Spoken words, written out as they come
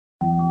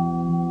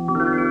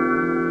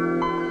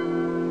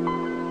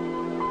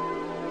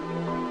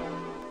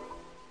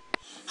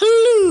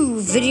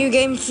Video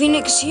Game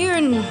Phoenix here,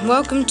 and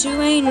welcome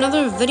to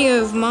another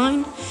video of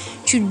mine.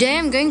 Today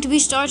I'm going to be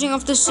starting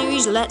off the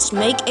series Let's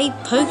Make a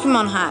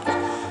Pokemon Hack.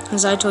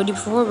 As I told you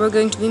before, we're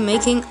going to be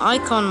making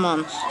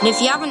Iconmon. And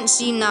if you haven't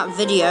seen that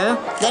video,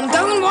 then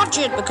go and watch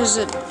it, because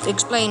it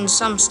explains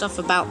some stuff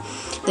about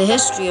the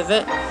history of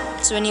it.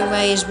 So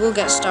anyways, we'll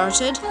get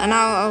started, and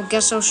I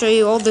guess I'll show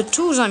you all the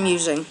tools I'm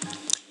using.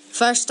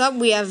 First up,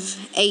 we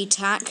have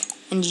Attack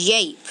and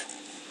Yape.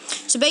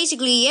 So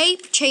basically,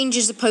 Yape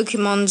changes the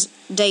Pokemon's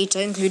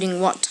data, including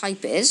what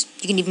type it is.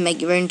 You can even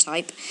make your own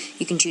type.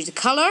 You can choose the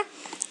color,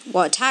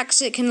 what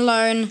attacks it can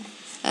learn,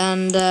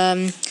 and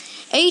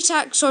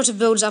Attack sort of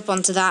builds up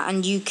onto that,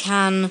 and you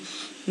can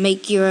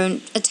make your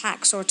own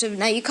attack, sort of.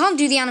 Now, you can't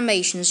do the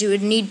animations. You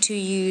would need to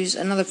use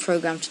another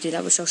program to do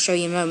that, which I'll show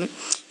you in a moment.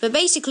 But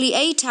basically,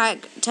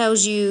 Attack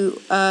tells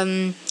you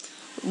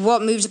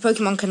what moves a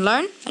Pokemon can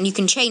learn, and you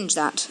can change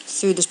that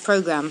through this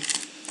program.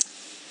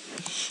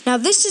 Now,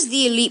 this is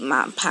the Elite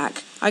Map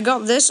pack. I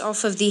got this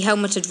off of the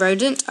Helmeted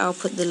Rodent. I'll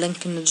put the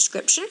link in the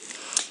description.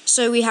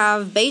 So we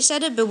have Base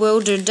Edit,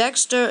 Bewilder,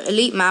 Dexter,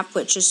 Elite Map,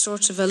 which is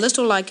sort of a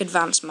little like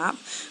Advanced Map,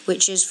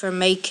 which is for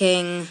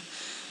making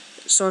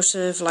sort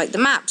of like the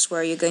maps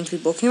where you're going to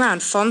be walking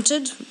around.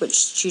 Fonted,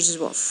 which chooses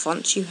what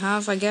font you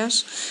have, I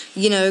guess.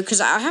 You know, because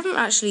I haven't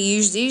actually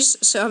used these,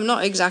 so I'm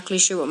not exactly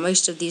sure what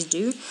most of these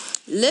do.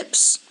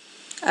 Lips,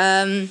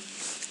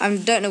 I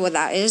don't know what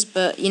that is,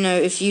 but, you know,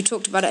 if you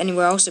talked about it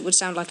anywhere else, it would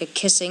sound like a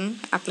kissing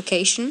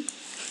application.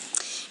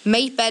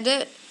 Mate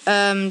Edit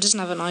doesn't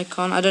have an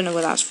icon. I don't know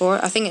what that's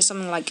for. I think it's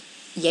something like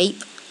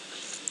Yape.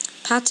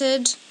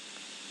 Patted,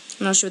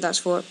 I'm not sure what that's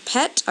for.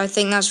 Pet, I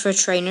think that's for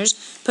trainers.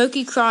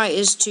 Pokecry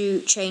is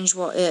to change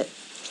what the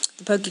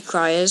Pokemon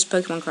Cry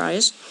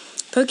is.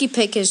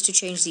 Pokepick is to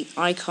change the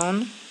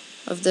icon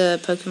of the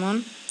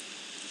Pokemon.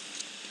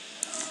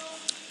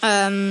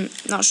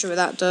 Not sure what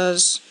that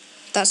does.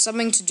 That's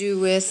something to do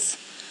with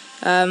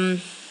buying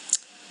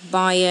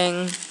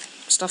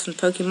stuff in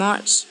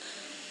Pokemarts.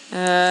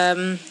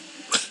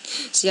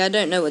 See, I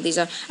don't know what these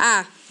are.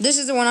 This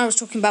is the one I was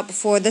talking about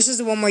before. This is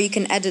the one where you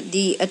can edit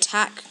the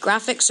attack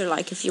graphics. So,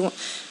 like, if you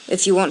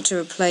want to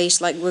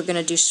replace, like, we're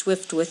gonna do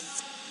Swift with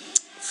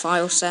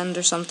file send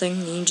or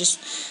something, you can just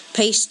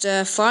paste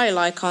file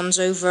icons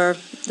over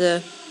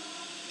the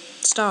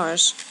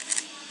stars,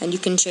 and you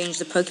can change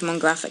the Pokemon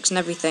graphics and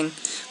everything.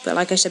 But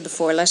like I said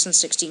before, less than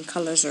 16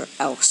 colors or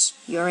else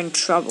you're in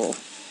trouble.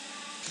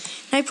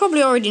 Now, you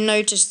probably already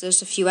noticed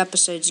this a few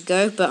episodes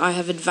ago, but I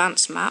have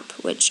Advanced Map,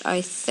 which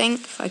I think,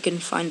 if I can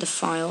find the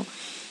file,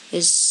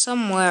 is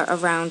somewhere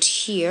around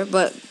here.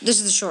 But this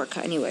is the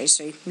shortcut anyway,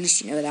 so at least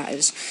you know what that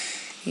is.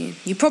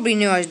 You probably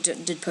knew I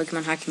did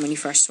Pokemon hacking when you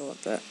first saw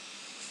it, but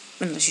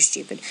unless you're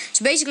stupid.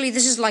 So basically,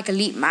 this is like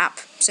Elite Map,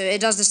 so it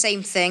does the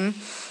same thing,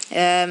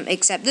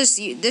 except this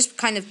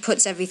kind of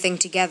puts everything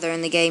together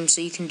in the game,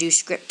 so you can do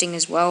scripting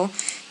as well,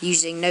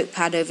 using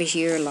Notepad over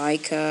here,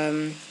 like,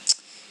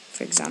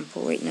 for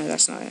example, wait, no,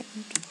 that's not it.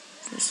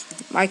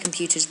 My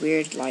computer's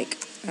weird, like,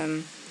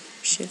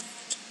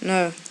 shift,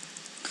 no.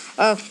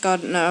 Oh,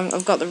 God, no,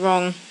 I've got the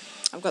wrong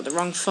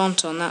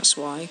font on, that's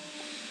why.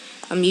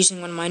 I'm using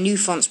one of my new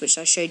fonts, which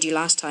I showed you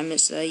last time.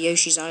 It's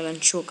Yoshi's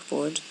Island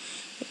chalkboard.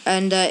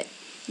 And,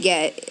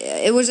 yeah,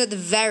 it was at the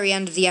very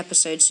end of the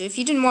episode, so if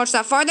you didn't watch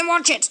that far, then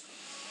watch it!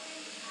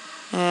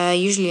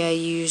 Usually I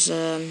use,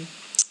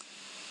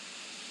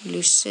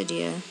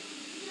 Lucidia.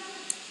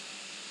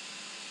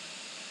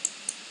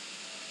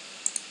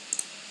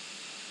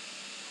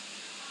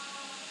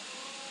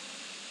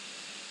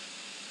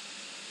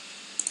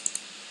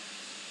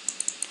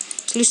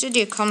 It's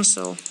Lucidia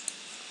Console.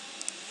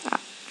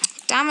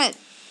 Damn it!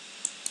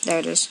 There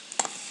it is.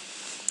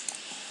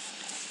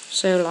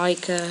 So,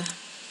 like, damn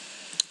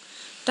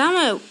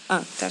it!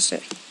 Oh, that's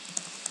it.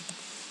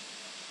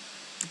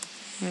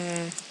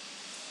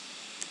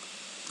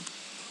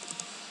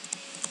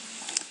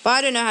 But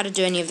I don't know how to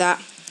do any of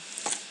that.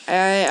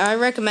 I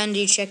recommend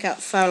you check out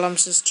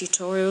Foulumps'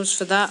 tutorials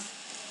for that.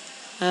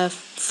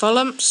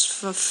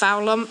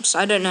 Foulumps,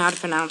 I don't know how to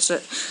pronounce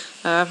it.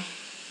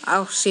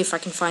 I'll see if I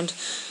can find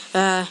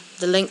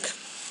the link.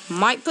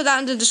 Might put that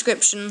in the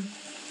description.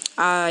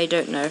 I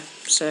don't know.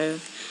 So,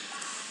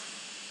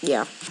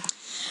 yeah.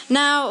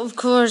 Now, of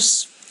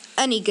course,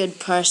 any good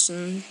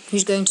person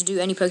who's going to do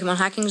any Pokemon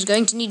hacking is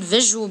going to need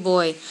Visual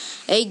Boy,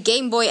 a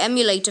Game Boy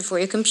emulator for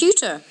your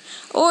computer.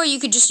 Or you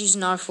could just use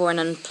an R4 and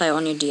then play it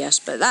on your DS,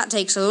 but that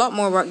takes a lot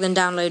more work than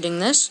downloading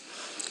this.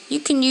 You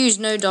can use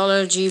no cache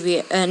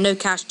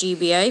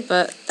GBA,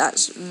 but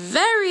that's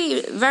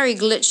very, very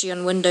glitchy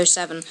on Windows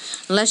 7,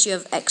 unless you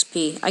have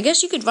XP. I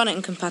guess you could run it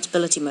in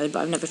compatibility mode, but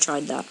I've never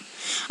tried that.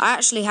 I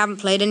actually haven't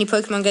played any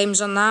Pokemon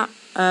games on that,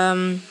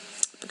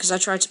 because I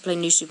tried to play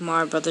New Super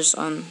Mario Brothers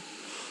on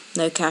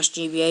no cache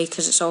GBA,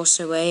 because it's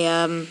also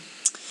a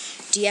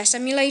DS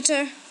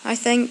emulator, I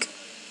think,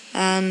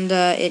 and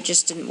it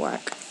just didn't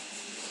work.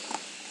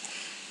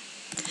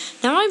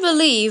 Now, I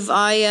believe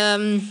I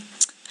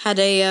had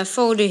a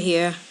folder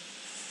here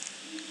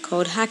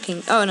called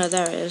hacking. Oh, no,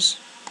 there it is.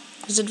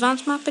 Is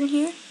Advanced Map in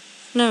here?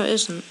 No, it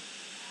isn't.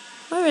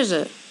 Where is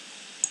it?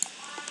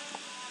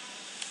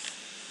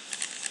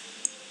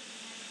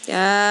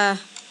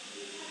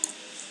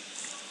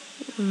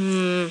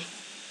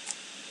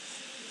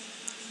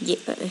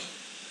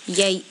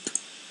 Yape.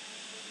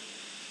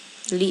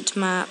 Elite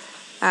map.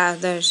 Ah,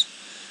 there's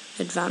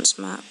advanced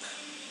map.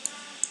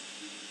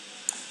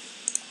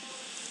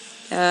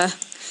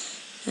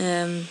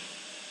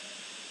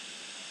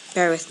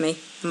 Bear with me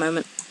a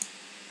moment.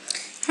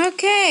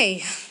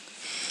 Okay.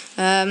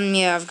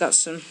 Yeah, I've got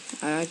some.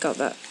 I got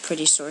that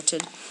pretty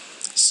sorted.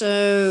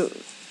 So,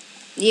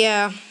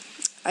 yeah,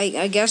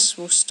 I guess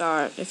we'll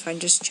start if I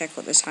just check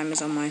what the time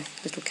is on my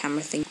little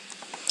camera thing.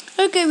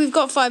 Okay, we've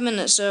got 5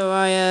 minutes, so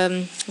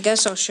I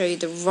guess I'll show you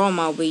the ROM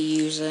I'll be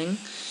using.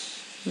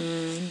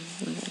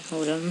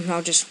 Hold on,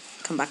 I'll just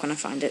come back when I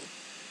find it.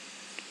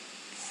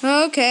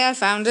 Okay, I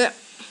found it.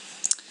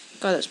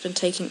 God, that's been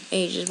taking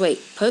ages. Wait,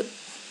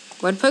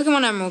 where'd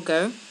Pokemon Emerald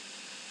go?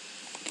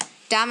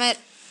 Damn it.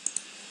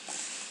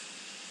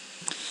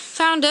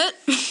 Found it.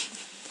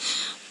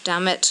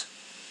 Damn it.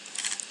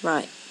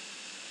 Right.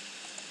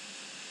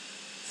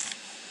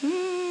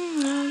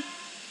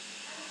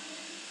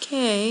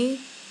 Okay.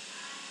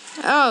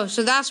 Oh,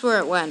 so that's where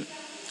it went.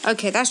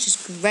 Okay, that's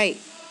just great.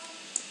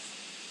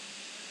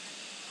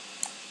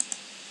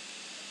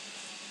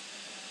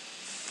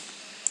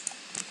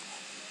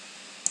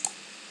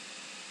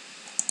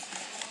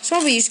 So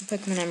I'll be using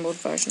Pokemon Emerald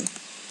version.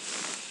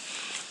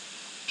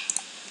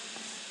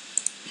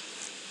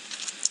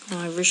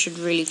 I should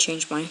really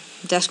change my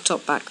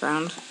desktop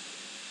background.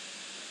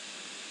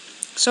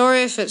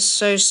 Sorry if it's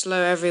so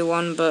slow,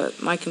 everyone,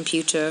 but my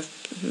computer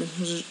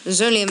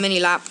is only a mini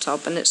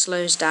laptop and it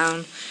slows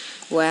down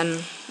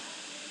when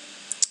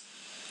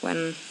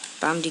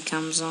Bandy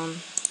comes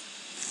on.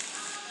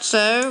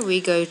 So we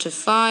go to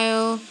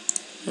File,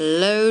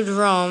 Load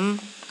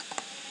ROM,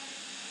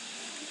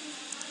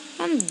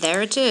 and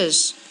there it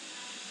is.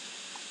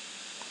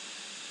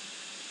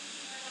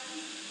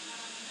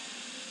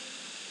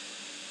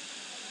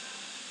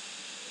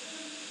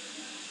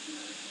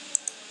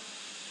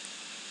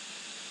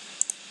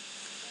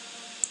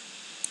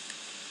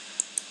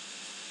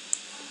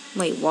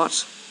 Wait,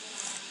 what?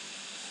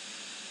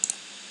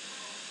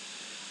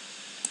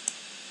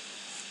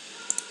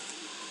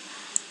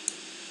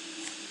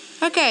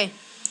 Okay.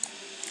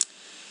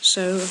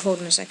 So, hold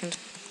on a second.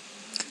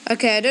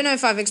 Okay, I don't know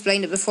if I've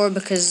explained it before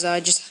because I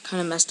just kind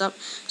of messed up.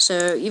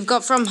 So, you've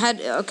got from head...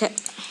 Okay.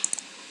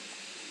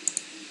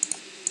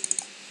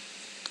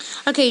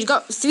 Okay, you've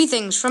got 3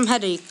 things. From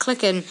header, you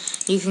click in.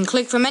 You can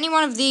click from any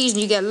one of these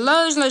and you get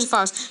loads and loads of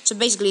files. So,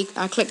 basically,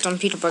 I clicked on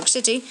Peterborough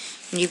City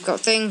and you've got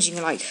things. You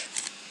can, like...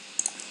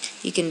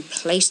 You can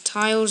place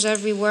tiles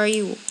everywhere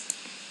you...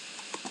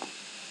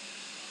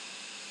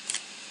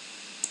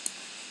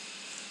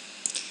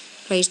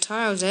 Place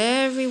tiles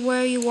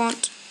everywhere you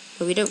want.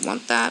 But we don't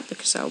want that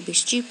because that will be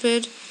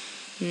stupid.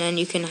 And then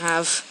you can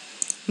have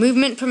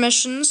movement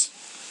permissions.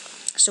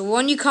 So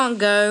one you can't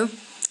go.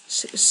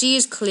 C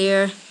is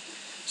clear.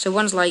 So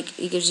one's like,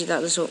 it gives you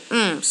that little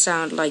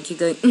sound like you're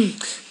going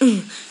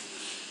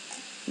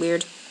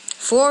Weird.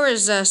 4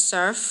 is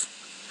surf.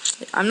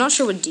 I'm not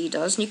sure what D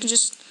does. And you can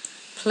just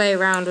play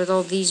around with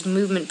all these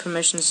movement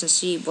permissions and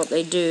see what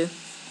they do.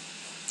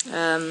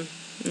 And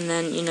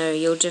then,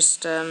 you'll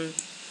just...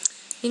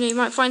 you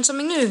might find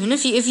something new, and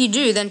if you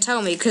do, then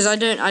tell me, because I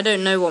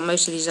don't know what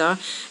most of these are.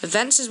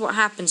 Events is what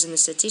happens in the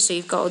city, so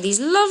you've got all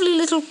these lovely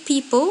little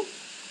people.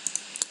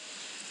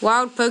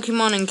 Wild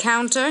Pokemon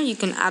encounter, you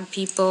can add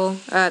people,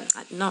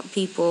 not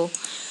people,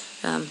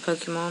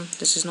 Pokemon,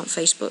 this is not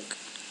Facebook.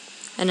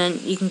 And then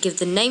you can give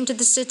the name to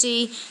the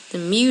city, the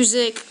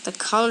music, the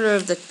color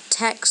of the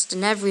text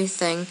and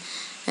everything,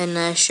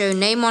 and show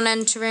name on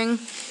entering.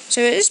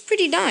 So it is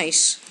pretty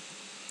nice.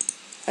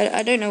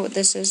 I don't know what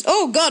this is.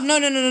 Oh god, no.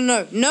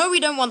 No, we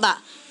don't want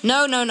that.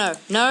 No. No.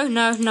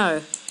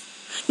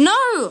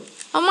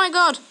 Oh my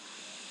god.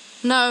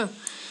 No.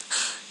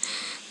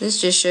 This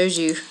just shows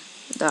you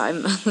that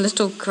I'm a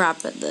little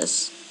crap at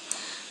this.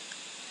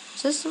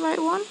 Is this the right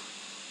one?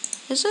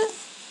 Is it?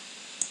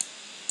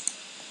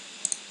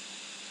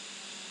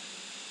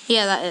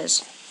 Yeah, that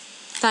is.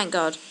 Thank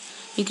god.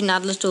 You can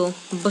add little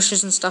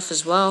bushes and stuff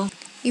as well.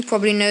 You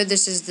probably know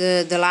this is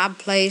the lab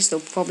place.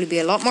 There'll probably be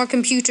a lot more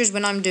computers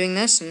when I'm doing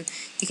this, and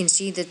you can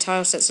see the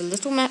tile set's a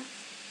little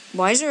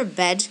Why is there a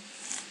bed?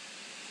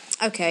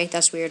 Okay,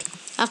 that's weird.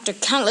 After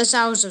countless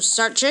hours of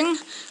searching,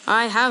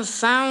 I have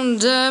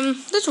found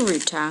Little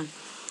Root Town.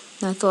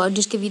 I thought I'd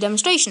just give you a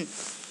demonstration.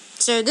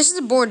 So this is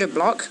a border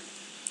block.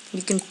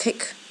 You can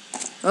pick...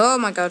 Oh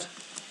my god.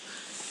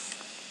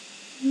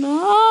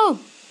 No!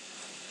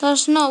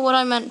 That's not what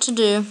I meant to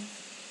do.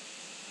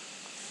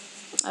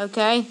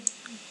 Okay.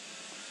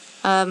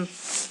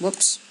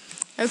 Whoops.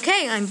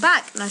 Okay, I'm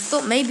back, and I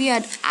thought maybe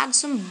I'd add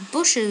some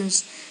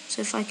bushes.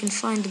 So if I can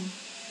find the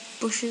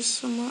bushes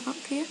somewhere up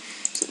here.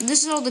 So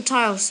this is all the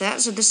tile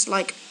set, so this is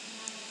like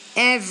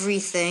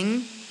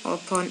everything, or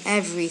upon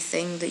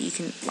everything that you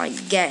can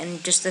like get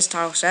in just this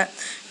tile set.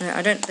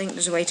 I don't think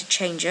there's a way to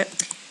change it.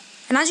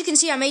 And as you can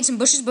see, I made some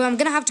bushes, but I'm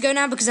gonna have to go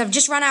now because I've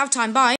just run out of time. Bye.